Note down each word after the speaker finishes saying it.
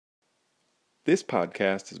This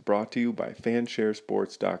podcast is brought to you by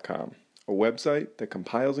fansharesports.com, a website that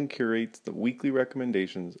compiles and curates the weekly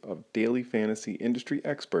recommendations of daily fantasy industry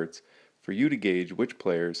experts for you to gauge which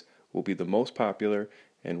players will be the most popular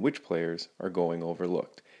and which players are going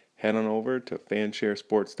overlooked. Head on over to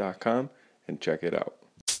fansharesports.com and check it out.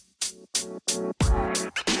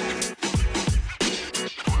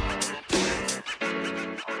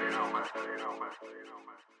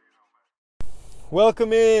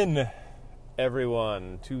 Welcome in,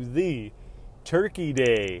 everyone, to the Turkey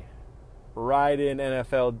Day Ride-In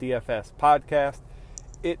NFL DFS podcast.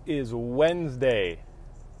 It is Wednesday,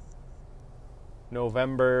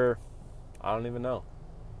 November, I don't even know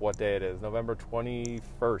what day it is, November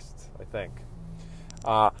 21st, I think.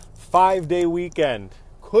 5-day weekend.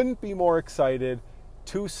 Couldn't be more excited.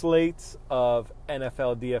 2 slates of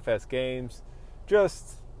NFL DFS games.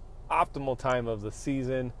 Just optimal time of the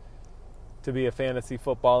season to be a fantasy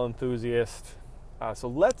football enthusiast. So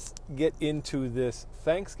let's get into this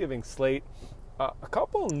Thanksgiving slate. A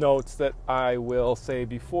couple notes that I will say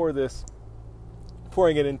before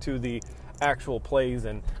I get into the actual plays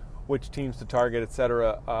and which teams to target,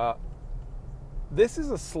 etc. This is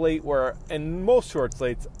a slate where, in most short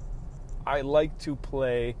slates, I like to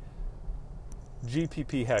play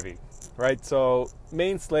GPP heavy, right? So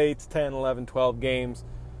main slates, 10, 11, 12 games.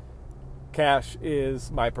 Cash is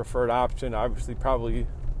my preferred option. Obviously, probably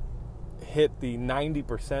hit the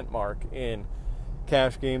 90% mark in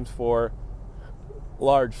cash games for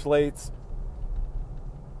large slates.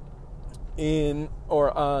 In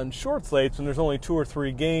or on short slates, when there's only 2 or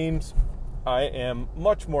 3 games, I am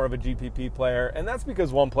much more of a GPP player, and that's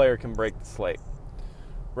because one player can break the slate,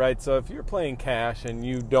 right? So if you're playing cash and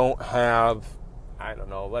you don't have, I don't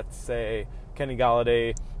know, let's say Kenny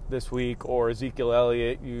Golladay this week or Ezekiel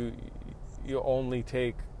Elliott, you only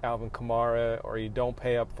take Alvin Kamara, or you don't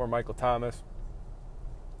pay up for Michael Thomas,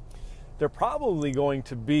 they're probably going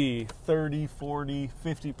to be 30, 40,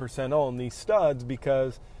 50% owned, these studs,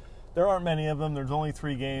 because there aren't many of them. There's only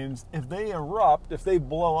 3 games. If they erupt, if they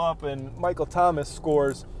blow up and Michael Thomas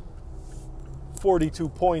scores 42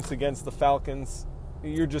 points against the Falcons,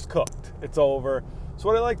 you're just cooked. It's over. So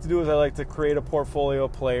what I like to do is I like to create a portfolio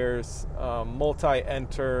of players,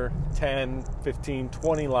 multi-enter 10, 15,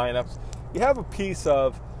 20 lineups. You have a piece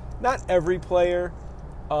of not every player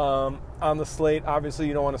on the slate. Obviously,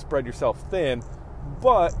 you don't want to spread yourself thin,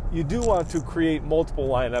 but you do want to create multiple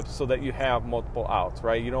lineups so that you have multiple outs,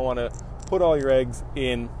 right? You don't want to put all your eggs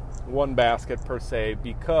in one basket per se,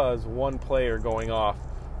 because one player going off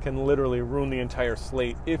can literally ruin the entire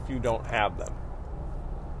slate if you don't have them.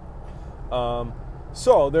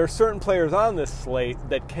 So there are certain players on this slate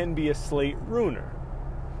that can be a slate ruiner,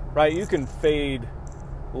 right? You can fade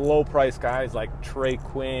low-price guys like Trey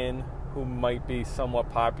Quinn, who might be somewhat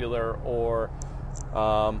popular, or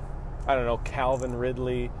I don't know, Calvin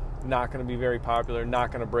Ridley, not going to be very popular, not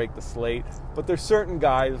going to break the slate. But there's certain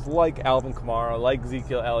guys like Alvin Kamara, like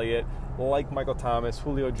Ezekiel Elliott, like Michael Thomas,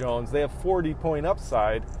 Julio Jones. They have 40-point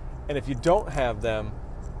upside, and if you don't have them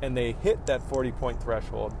and they hit that 40-point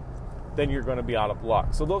threshold, then you're going to be out of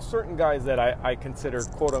luck. So those certain guys that I consider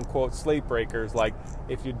quote-unquote slate breakers, like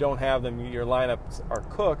if you don't have them, your lineups are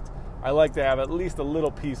cooked, I like to have at least a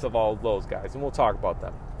little piece of all of those guys, and we'll talk about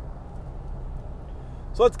them.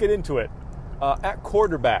 So let's get into it. At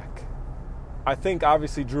quarterback, I think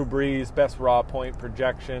obviously Drew Brees, best raw point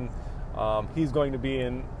projection. He's going to be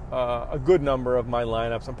in a good number of my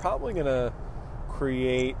lineups. I'm probably going to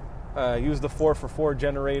use the 4-for-4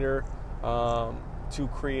 generator to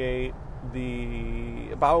create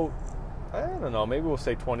maybe we'll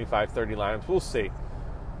say 25, 30 lineups. We'll see.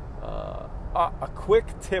 A quick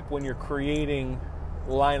tip when you're creating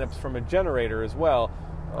lineups from a generator as well.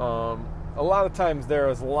 A lot of times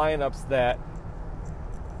there's lineups that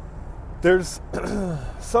there's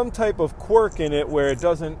some type of quirk in it where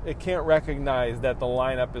it can't recognize that the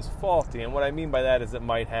lineup is faulty. And what I mean by that is it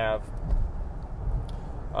might have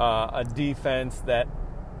a defense that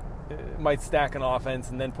might stack an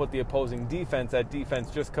offense and then put the opposing defense at defense,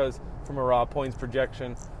 just because from a raw points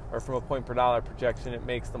projection or from a point per dollar projection it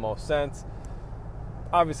makes the most sense.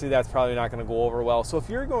 Obviously that's probably not going to go over well. So if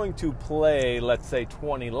you're going to play, let's say,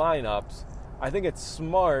 20 lineups, I think it's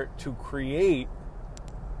smart to create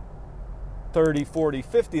 30, 40,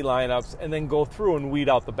 50 lineups and then go through and weed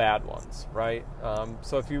out the bad ones, right?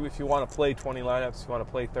 So if you want to play 20 lineups, you want to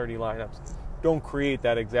play 30 lineups, don't create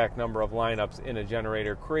that exact number of lineups in a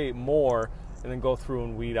generator. Create more and then go through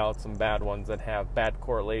and weed out some bad ones that have bad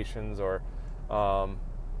correlations or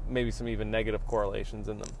maybe some even negative correlations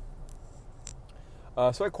in them.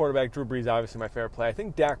 So at quarterback, Drew Brees, obviously my favorite play. I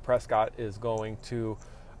think Dak Prescott is going to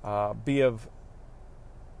be of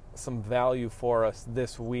some value for us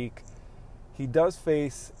this week. He does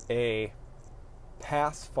face a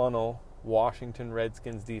pass funnel Washington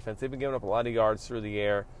Redskins defense. They've been giving up a lot of yards through the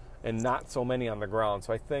air and not so many on the ground.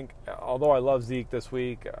 So I think, although I love Zeke this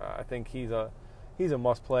week, I think he's a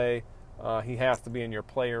must play. He has to be in your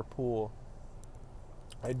player pool.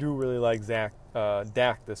 I do really like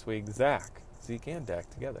Dak this week. Zeke and Dak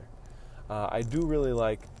together. I do really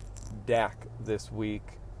like Dak this week,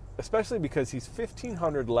 especially because he's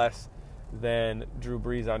 $1,500 less than Drew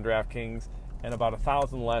Brees on DraftKings and about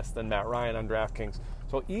 $1,000 less than Matt Ryan on DraftKings.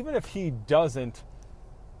 So even if he doesn't,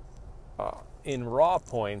 in raw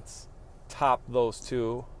points, top those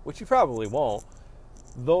two, which he probably won't,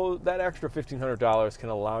 though that extra $1,500 can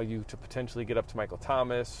allow you to potentially get up to Michael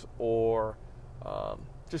Thomas or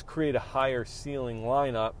just create a higher ceiling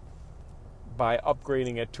lineup by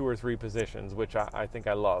upgrading at 2 or 3 positions, which I think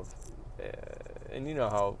I love. And you know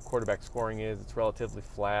how quarterback scoring is. It's relatively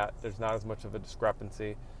flat. There's not as much of a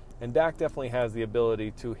discrepancy. And Dak definitely has the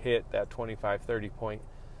ability to hit that 25, 30-point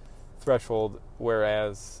threshold,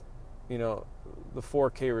 whereas, you know, the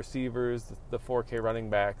 4K receivers, the 4K running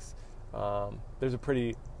backs, there's a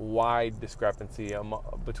pretty wide discrepancy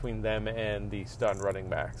between them and the stud running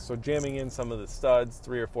backs. So jamming in some of the studs,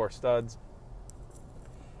 3 or 4 studs,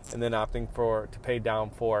 and then opting to pay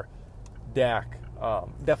down for Dak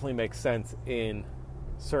definitely makes sense in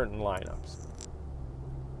certain lineups.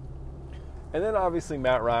 And then obviously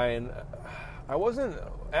Matt Ryan,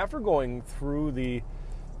 after going through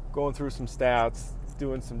some stats,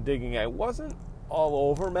 doing some digging, I wasn't all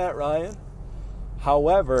over Matt Ryan.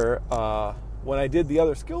 However, when I did the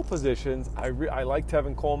other skill positions, I like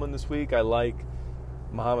Tevin Coleman this week. I like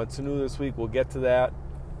Mohamed Sanu this week. We'll get to that.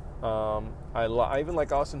 I even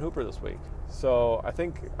like Austin Hooper this week. So I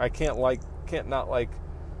think I can't not like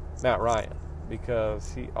Matt Ryan,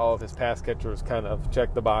 because all of his pass catchers kind of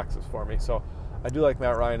check the boxes for me. So I do like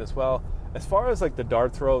Matt Ryan as well. As far as like the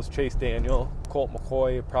dart throws, Chase Daniel, Colt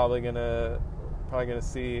McCoy, probably gonna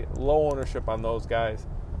see low ownership on those guys.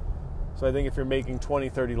 So I think if you're making 20,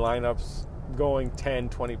 30 lineups, going 10,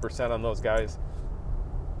 20% on those guys,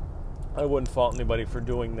 I wouldn't fault anybody for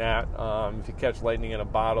doing that. If you catch lightning in a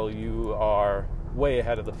bottle, you are way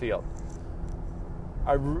ahead of the field.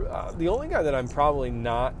 The only guy that I'm probably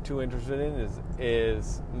not too interested in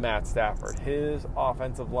is Matt Stafford. His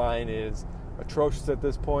offensive line is atrocious at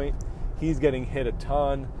this point. He's getting hit a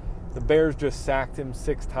ton. The Bears just sacked him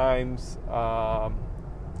 6 times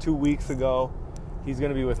 2 weeks ago. He's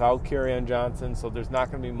going to be without Kerryon Johnson, so there's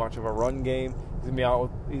not going to be much of a run game.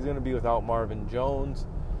 He's going to be without Marvin Jones.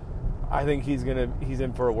 I think he's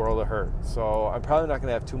in for a world of hurt. So I'm probably not going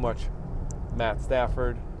to have too much Matt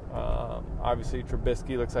Stafford. Obviously,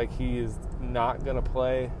 Trubisky looks like he is not going to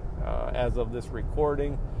play as of this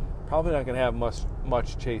recording. Probably not going to have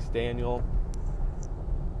much Chase Daniel.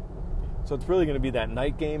 So it's really going to be that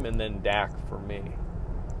night game and then Dak for me.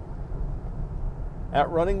 At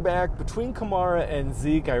running back, between Kamara and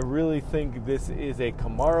Zeke, I really think this is a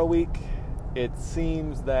Kamara week. It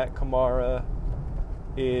seems that Kamara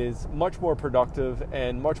is much more productive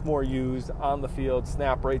and much more used on the field.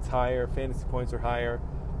 Snap rate's higher, fantasy points are higher.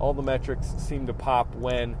 All the metrics seem to pop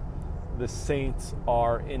when the Saints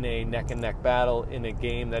are in a neck-and-neck battle in a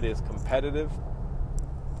game that is competitive.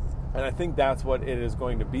 And I think that's what it is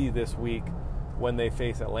going to be this week when they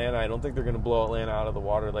face Atlanta. I don't think they're going to blow Atlanta out of the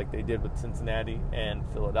water like they did with Cincinnati and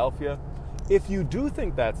Philadelphia. If you do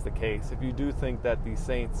think that's the case, if you do think that the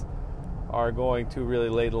Saints are going to really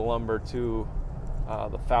lay the lumber to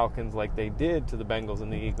the Falcons like they did to the Bengals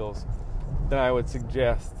and the Eagles, then I would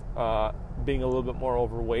suggest being a little bit more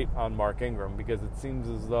overweight on Mark Ingram, because it seems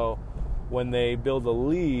as though when they build a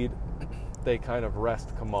lead, they kind of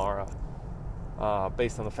rest Kamara.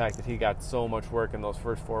 Based on the fact that he got so much work in those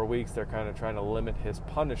first 4 weeks, they're kind of trying to limit his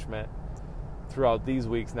punishment throughout these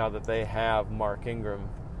weeks now that they have Mark Ingram,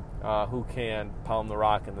 who can pound the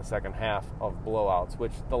rock in the second half of blowouts,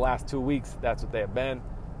 which the last 2 weeks, that's what they have been.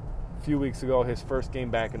 A few weeks ago, his first game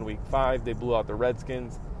back in week 5, they blew out the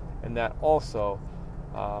Redskins, and that also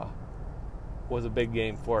was a big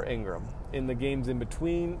game for Ingram. In the games in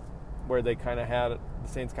between, where the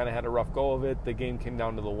Saints kind of had a rough go of it, the game came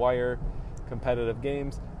down to the wire, competitive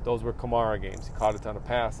games, those were Kamara games. He caught a ton of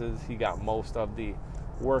passes. He got most of the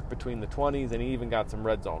work between the 20s, and he even got some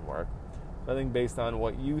red zone work. I think based on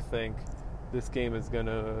what you think this game is going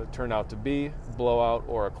to turn out to be, blowout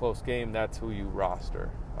or a close game, that's who you roster.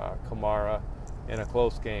 Kamara in a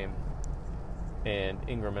close game and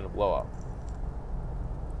Ingram in a blowout.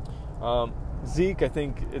 Zeke, I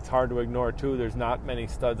think it's hard to ignore too. There's not many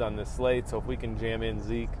studs on this slate, so if we can jam in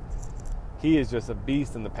Zeke, he is just a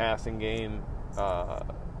beast in the passing game.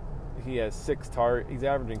 He has he's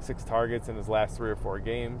averaging 6 targets in his last 3 or 4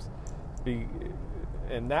 games.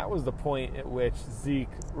 And that was the point at which Zeke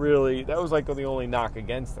really, that was like the only knock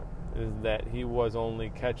against him, is that he was only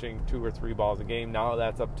catching 2 or 3 balls a game. Now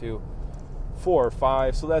that's up to 4 or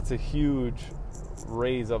 5, so that's a huge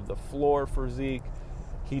raise of the floor for Zeke.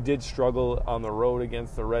 He did struggle on the road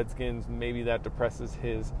against the Redskins. Maybe that depresses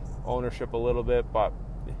his ownership a little bit, but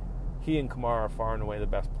he and Kamara are far and away the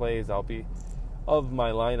best plays. Of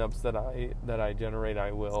my lineups that I generate,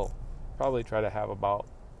 I will probably try to have about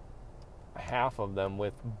half of them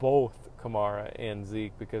with both Kamara and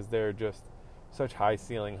Zeke, because they're just such high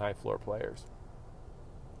ceiling, high floor players.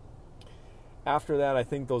 After that, I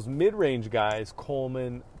think those mid-range guys,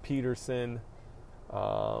 Coleman, Peterson,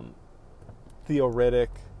 Theo Riddick,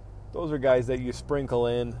 those are guys that you sprinkle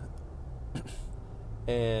in,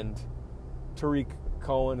 and Tariq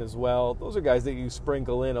Cohen as well. Those are guys that you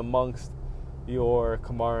sprinkle in amongst your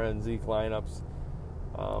Kamara and Zeke lineups.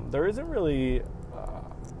 There isn't really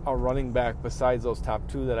a running back besides those top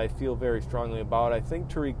 2 that I feel very strongly about. I think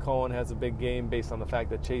Tariq Cohen has a big game based on the fact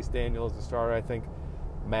that Chase Daniel is the starter. I think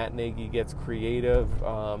Matt Nagy gets creative.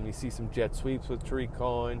 You see some jet sweeps with Tariq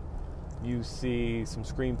Cohen. You see some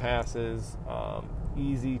screen passes,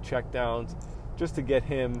 easy checkdowns, just to get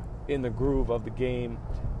him in the groove of the game,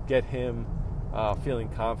 get him feeling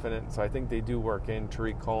confident. So I think they do work in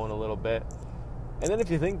Tariq Cohen a little bit. And then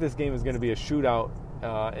if you think this game is going to be a shootout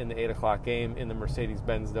in the 8 o'clock game in the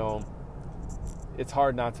Mercedes-Benz Dome, it's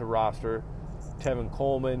hard not to roster Tevin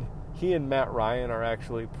Coleman. He and Matt Ryan are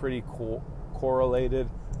actually pretty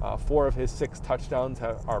correlated. 4 of his 6 touchdowns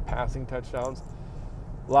are passing touchdowns.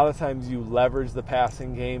 A lot of times you leverage the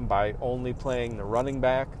passing game by only playing the running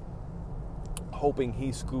back, hoping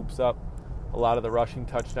he scoops up a lot of the rushing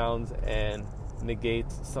touchdowns and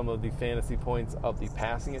negates some of the fantasy points of the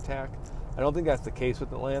passing attack. I don't think that's the case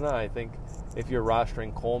with Atlanta. I think if you're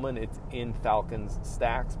rostering Coleman, it's in Falcons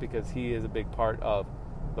stacks because he is a big part of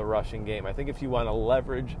the rushing game. I think if you want to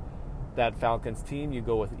leverage that Falcons team, you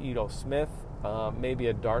go with Ito Smith, maybe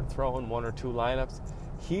a dart throw in 1 or 2 lineups.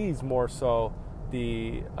 He's more so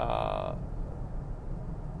the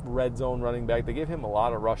red zone running back. They give him a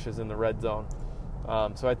lot of rushes in the red zone.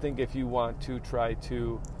 So I think if you want to try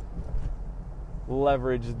to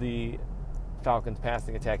leverage the Falcons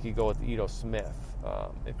passing attack, you go with Ito Smith.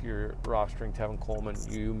 If you're rostering Tevin Coleman,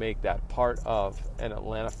 you make that part of an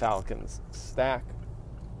Atlanta Falcons stack.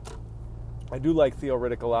 I do like Theo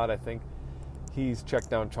Riddick a lot. I think he's checked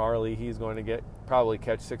down Charlie. He's going to probably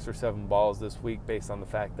catch 6 or 7 balls this week based on the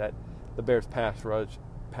fact that the Bears pass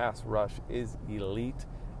rush is elite,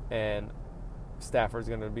 and Stafford's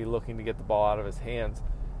going to be looking to get the ball out of his hands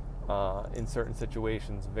in certain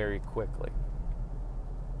situations very quickly.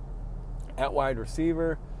 At wide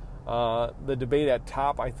receiver, the debate at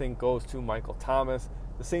top, I think, goes to Michael Thomas.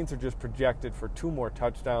 The Saints are just projected for 2 more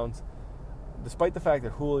touchdowns, despite the fact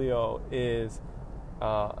that Julio is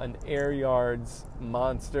an air yards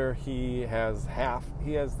monster. He has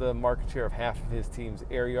the market share of half of his team's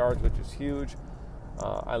air yards, which is huge.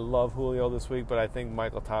 I love Julio this week, but I think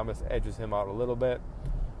Michael Thomas edges him out a little bit.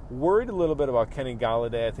 Worried a little bit about Kenny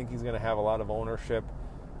Golladay. I think he's going to have a lot of ownership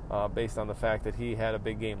based on the fact that he had a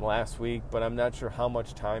big game last week, but I'm not sure how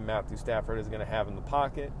much time Matthew Stafford is going to have in the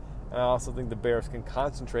pocket. And I also think the Bears can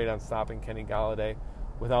concentrate on stopping Kenny Golladay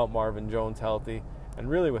without Marvin Jones healthy, and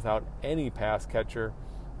really without any pass catcher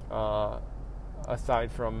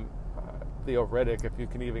aside from Theo Riddick, if you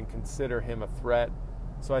can even consider him a threat.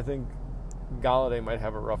 So I think Golladay might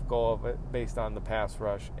have a rough go of it based on the pass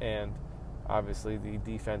rush and obviously the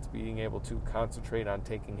defense being able to concentrate on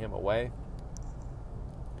taking him away.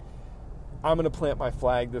 I'm going to plant my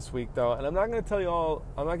flag this week, though, and I'm not going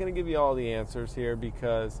to give you all the answers here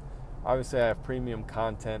because obviously I have premium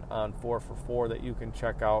content on 4for4 that you can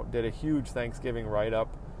check out. Did a huge Thanksgiving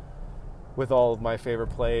write-up with all of my favorite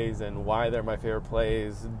plays and why they're my favorite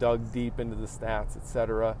plays, dug deep into the stats,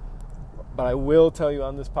 etc. But I will tell you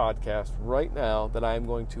on this podcast right now that I am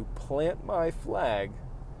going to plant my flag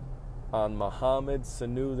on Mohamed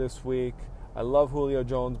Sanu this week. I love Julio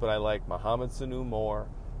Jones, but I like Mohamed Sanu more.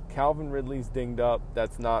 Calvin Ridley's dinged up.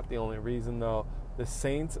 That's not the only reason, though. The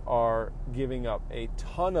Saints are giving up a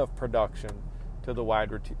ton of production to the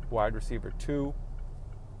wide receiver 2.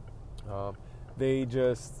 I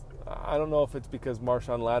don't know if it's because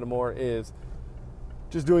Marshawn Lattimore is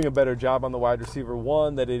just doing a better job on the wide receiver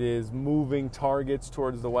 1, that it is moving targets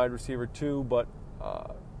towards the wide receiver 2, but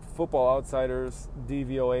Football Outsiders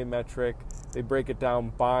DVOA metric, they break it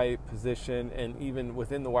down by position and even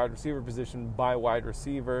within the wide receiver position by wide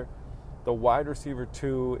receiver. The wide receiver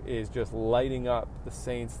 2 is just lighting up the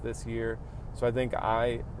Saints this year. So I think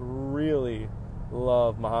I really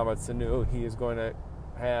love Mohamed Sanu. He is going to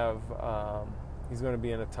he's going to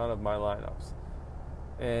be in a ton of my lineups.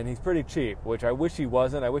 And he's pretty cheap, which I wish he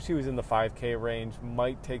wasn't. I wish he was in the 5K range.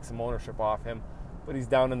 Might take some ownership off him. But he's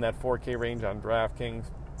down in that 4K range on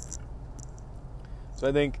DraftKings. So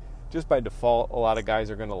I think just by default, a lot of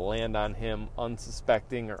guys are going to land on him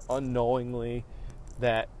unsuspecting or unknowingly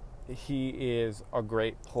that he is a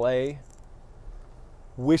great play.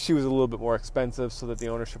 Wish he was a little bit more expensive so that the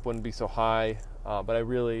ownership wouldn't be so high. But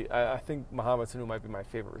I think Mohamed Sanu might be my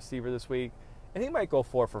favorite receiver this week. And he might go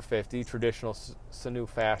 4 for 50, traditional Sanu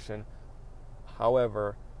fashion.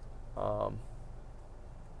 However,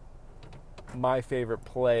 my favorite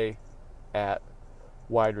play at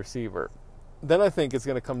wide receiver. Then I think it's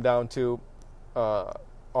going to come down to,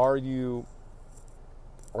 are you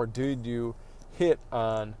or did you hit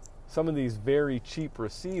on some of these very cheap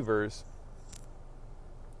receivers?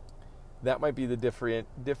 That might be the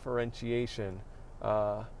differentiation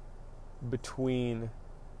between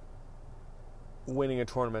winning a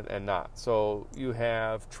tournament and not. So you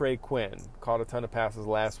have Trey Quinn, caught a ton of passes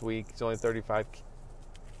last week. He's only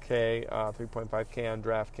 3.5K on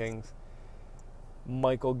DraftKings.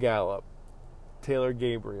 Michael Gallup, Taylor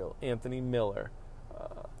Gabriel, Anthony Miller.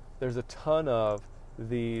 There's a ton of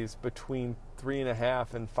these between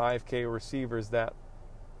 3.5 and 5K receivers that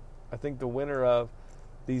I think the winner of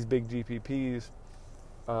these big GPPs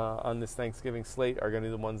on this Thanksgiving slate are going to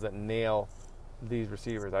be the ones that nail these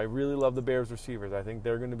receivers. I really love the Bears receivers. I think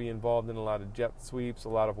they're going to be involved in a lot of jet sweeps, a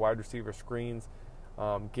lot of wide receiver screens.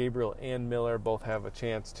 Gabriel and Miller both have a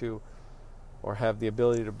chance to, or have the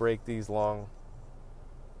ability to break these long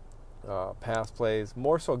pass plays.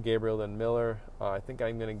 More so Gabriel than Miller. I think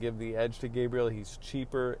I'm going to give the edge to Gabriel. He's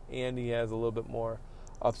cheaper and he has a little bit more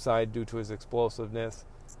upside due to his explosiveness.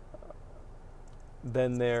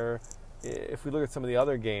 Then if we look at some of the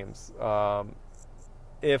other games,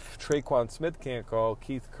 if Traquan Smith can't go,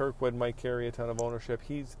 Keith Kirkwood might carry a ton of ownership.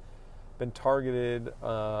 He's been targeted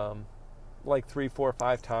like 3, 4,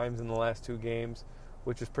 5 times in the last 2 games,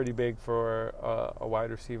 which is pretty big for a wide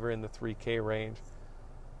receiver in the 3K range.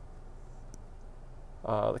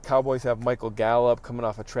 The Cowboys have Michael Gallup coming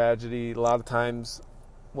off a tragedy. A lot of times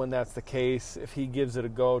when that's the case, if he gives it a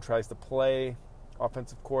go, tries to play,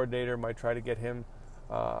 offensive coordinator might try to get him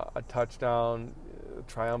a touchdown,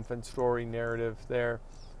 triumphant story narrative there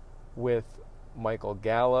with Michael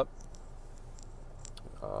Gallup.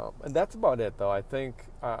 And that's about it, though. I think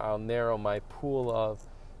I'll narrow my pool of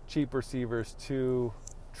cheap receivers to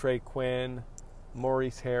Trey Quinn.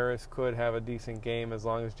 Maurice Harris could have a decent game as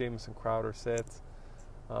long as Jamison Crowder sits.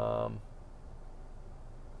 The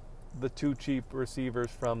 2 cheap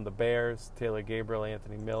receivers from the Bears, Taylor Gabriel,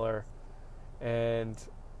 Anthony Miller. And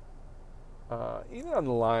even on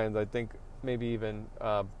the Lions, I think maybe even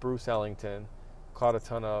Bruce Ellington caught a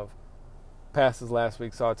ton of passes last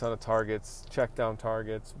week, saw a ton of targets, check down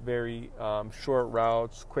targets, very short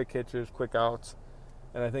routes, quick hitches, quick outs.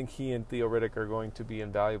 And I think he and Theo Riddick are going to be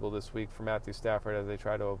invaluable this week for Matthew Stafford as they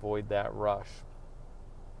try to avoid that rush.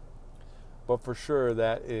 But for sure,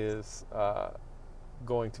 that is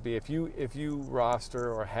going to be, if you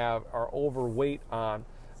roster or are overweight on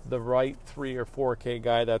the right 3 or 4K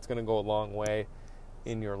guy, that's going to go a long way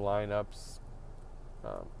in your lineups.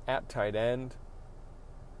 At tight end,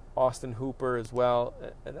 Austin Hooper as well.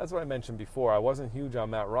 And that's what I mentioned before. I wasn't huge on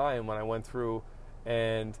Matt Ryan when I went through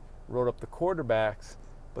and wrote up the quarterbacks,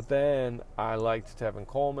 but then I liked Tevin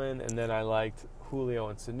Coleman, and then I liked Julio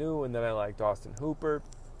and Sanu, and then I liked Austin Hooper.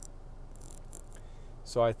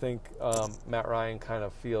 So I think Matt Ryan kind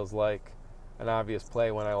of feels like an obvious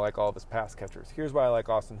play when I like all of his pass catchers. Here's why I like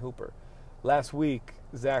Austin Hooper. Last week,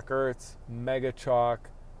 Zach Ertz, mega chalk,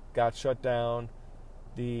 got shut down.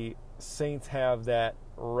 The Saints have that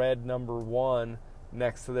red number 1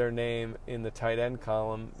 next to their name in the tight end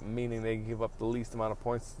column, meaning they give up the least amount of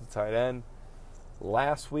points to the tight end.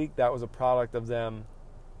 Last week, that was a product of them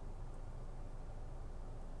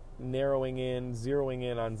zeroing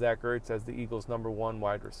in on Zach Ertz as the Eagles' number 1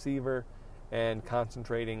 wide receiver and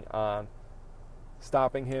concentrating on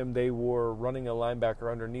stopping him. They were running a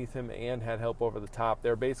linebacker underneath him and had help over the top.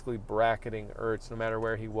 They're basically bracketing Ertz no matter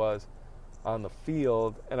where he was on the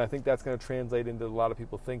field, and I think that's going to translate into a lot of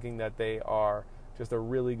people thinking that they are just a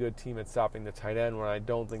really good team at stopping the tight end, when I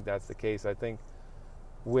don't think that's the case. I think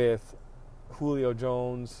with Julio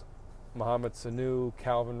Jones, Mohamed Sanu,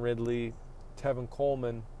 Calvin Ridley, Tevin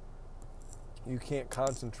Coleman, you can't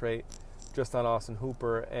concentrate just on Austin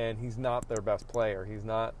Hooper, and he's not their best player. He's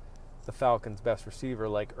not the Falcons' best receiver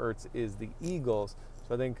like Ertz is the Eagles.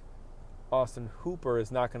 So I think Austin Hooper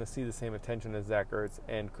is not going to see the same attention as Zach Ertz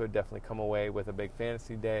and could definitely come away with a big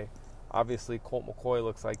fantasy day. Obviously, Colt McCoy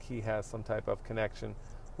looks like he has some type of connection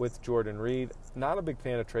with Jordan Reed. Not a big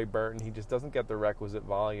fan of Trey Burton. He just doesn't get the requisite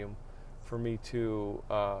volume for me to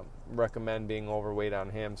recommend being overweight on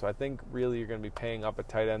him. So I think really you're going to be paying up a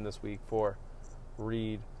tight end this week for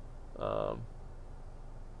Reed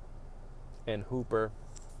and Hooper.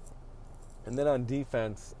 And then on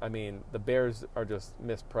defense, I mean, the Bears are just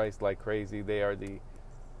mispriced like crazy. They are the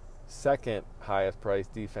second highest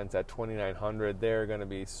priced defense at $2,900. They're going to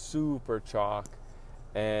be super chalk.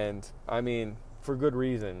 And, I mean, for good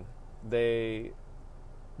reason. They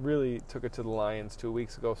really took it to the Lions 2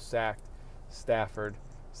 weeks ago, sacked Stafford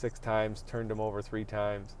 6 times, turned him over 3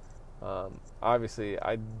 times. Obviously,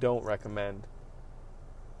 I don't recommend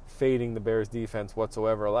fading the Bears defense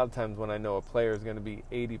whatsoever. A lot of times when I know a player is going to be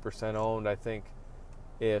 80% owned, I think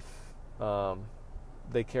if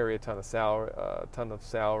they carry a ton of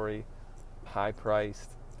salary, high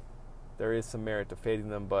priced, there is some merit to fading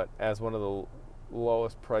them. But as one of the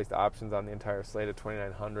lowest priced options on the entire slate at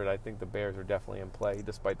 $2,900, I think the Bears are definitely in play,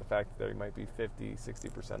 despite the fact that they might be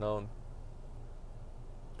 50-60% owned.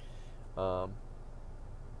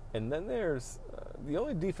 And then there's the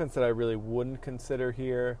only defense that I really wouldn't consider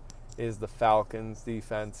here is the Falcons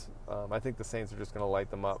defense. I think the Saints are just going to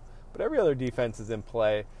light them up. But every other defense is in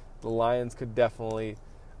play. The Lions could definitely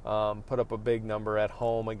put up a big number at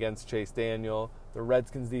home against Chase Daniel. The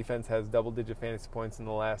Redskins defense has double-digit fantasy points in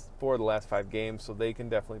the last 5 games, so they can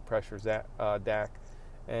definitely pressure Dak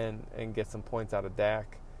and get some points out of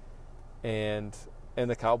Dak. And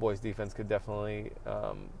the Cowboys defense could definitely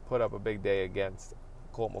put up a big day against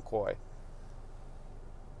Colt McCoy.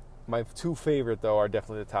 My 2 favorite, though, are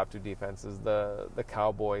definitely the top 2 defenses, the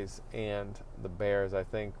Cowboys and the Bears. I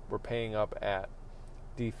think we're paying up at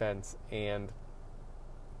defense and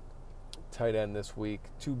tight end this week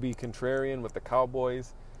to be contrarian with the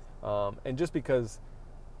Cowboys. And just because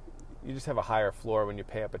you just have a higher floor when you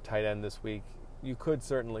pay up a tight end this week, you could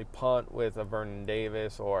certainly punt with a Vernon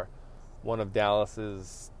Davis or one of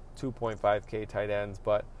Dallas's 2.5K tight ends,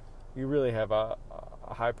 but you really have a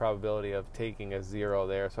high probability of taking a 0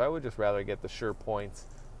 there. So I would just rather get the sure points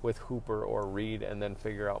with Hooper or Reed and then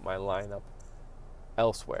figure out my lineup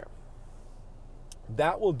elsewhere.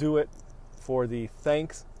 That will do it for the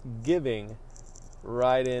Thanksgiving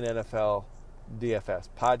Ride-In NFL DFS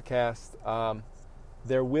podcast.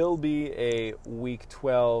 There will be a Week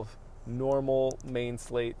 12 normal main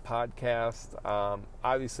slate podcast.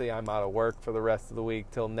 Obviously, I'm out of work for the rest of the week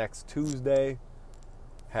till next Tuesday.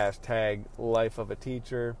 #life of a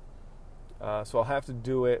teacher. So I'll have to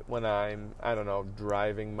do it when I'm,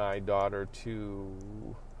 driving my daughter to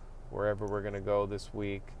wherever we're going to go this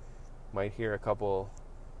week. Might hear a couple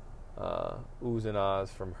oohs and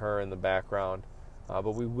ahs from her in the background.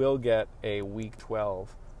 But we will get a Week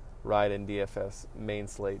 12 Ride-In DFS main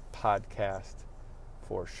slate podcast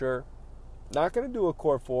for sure. Not going to do a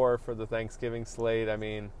Core 4 for the Thanksgiving slate. I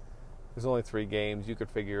mean, there's only 3 games. You could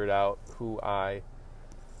figure it out who I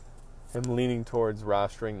am leaning towards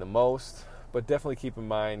rostering the most. But definitely keep in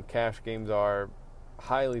mind, cash games are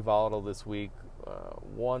highly volatile this week.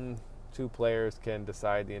 1-2 players can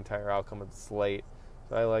decide the entire outcome of the slate.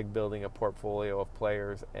 So I like building a portfolio of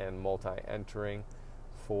players and multi-entering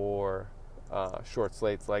for short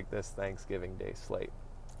slates like this Thanksgiving Day slate.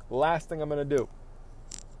 Last thing I'm going to do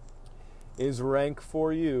is rank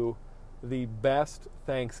for you the best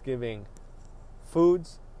Thanksgiving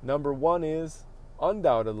foods. Number 1 is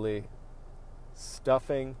undoubtedly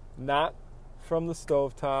stuffing, not from the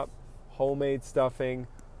stovetop, homemade stuffing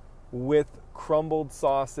with crumbled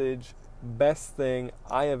sausage. Best thing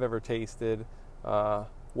I have ever tasted.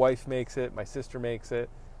 Wife makes it, my sister makes it.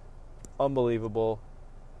 Unbelievable.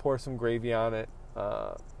 Pour some gravy on it.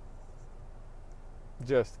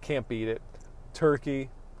 Just can't beat it. Turkey,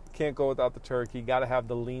 can't go without the turkey. Got to have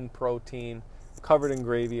the lean protein, covered in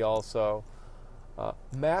gravy also.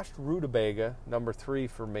 Mashed rutabaga, number 3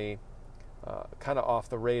 for me. Kind of off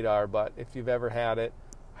the radar, but if you've ever had it,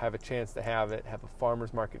 have a chance to have it, have a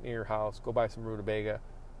farmer's market near your house, go buy some rutabaga,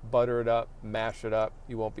 butter it up, mash it up.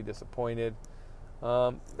 You won't be disappointed.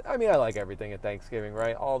 I like everything at Thanksgiving,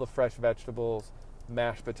 right? All the fresh vegetables,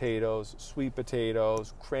 mashed potatoes, sweet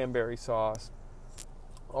potatoes, cranberry sauce,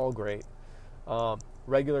 all great.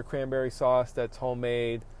 Regular cranberry sauce that's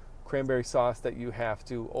homemade, cranberry sauce that you have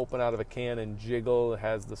to open out of a can and jiggle. It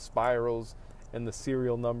has the spirals and the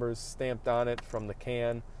serial numbers stamped on it from the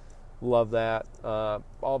can. Love that.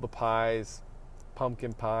 All the pies,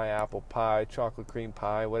 pumpkin pie, apple pie, chocolate cream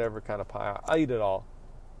pie, whatever kind of pie. I eat it all.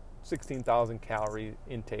 16,000 calorie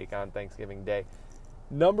intake on Thanksgiving Day.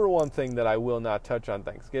 Number one thing that I will not touch on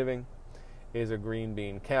Thanksgiving is a green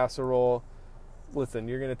bean casserole. Listen,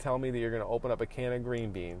 you're going to tell me that you're going to open up a can of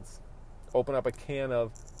green beans, open up a can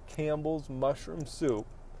of Campbell's mushroom soup,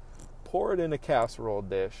 pour it in a casserole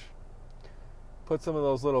dish, put some of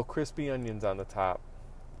those little crispy onions on the top,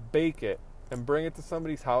 bake it, and bring it to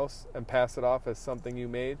somebody's house and pass it off as something you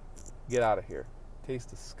made. Get out of here.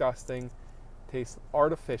 Tastes disgusting. Tastes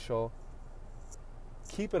artificial.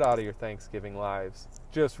 Keep it out of your Thanksgiving lives.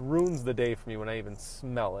 Just ruins the day for me when I even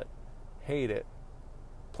smell it. Hate it.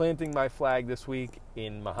 Planting my flag this week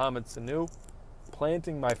in Muhammad Sanu.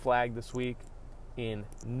 Planting my flag this week in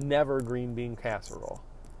never green bean casserole.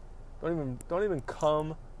 Don't even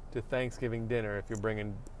come to Thanksgiving dinner if you're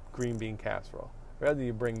bringing green bean casserole. Rather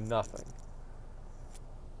you bring nothing.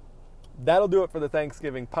 That'll do it for the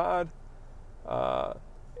Thanksgiving pod.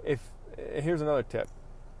 Here's another tip.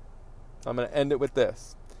 I'm going to end it with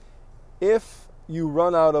this. If you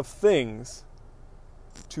run out of things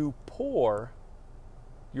to pour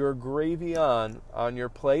your gravy on your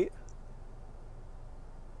plate,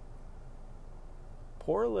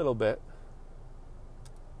 pour a little bit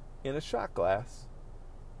in a shot glass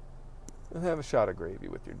and have a shot of gravy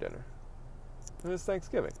with your dinner. And it's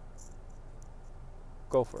Thanksgiving.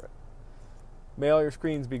 Go for it. May all your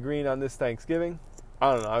screens be green on this Thanksgiving.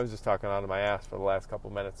 I don't know. I was just talking out of my ass for the last couple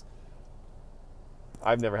minutes.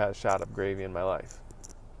 I've never had a shot of gravy in my life.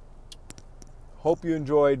 Hope you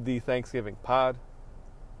enjoyed the Thanksgiving pod.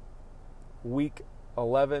 Week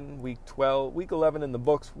 11, week 12. Week 11 in the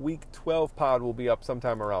books. Week 12 pod will be up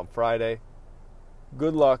sometime around Friday.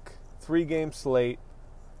 Good luck. 3-game slate.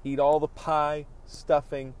 Eat all the pie,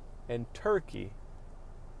 stuffing, and turkey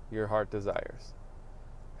your heart desires.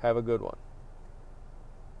 Have a good one.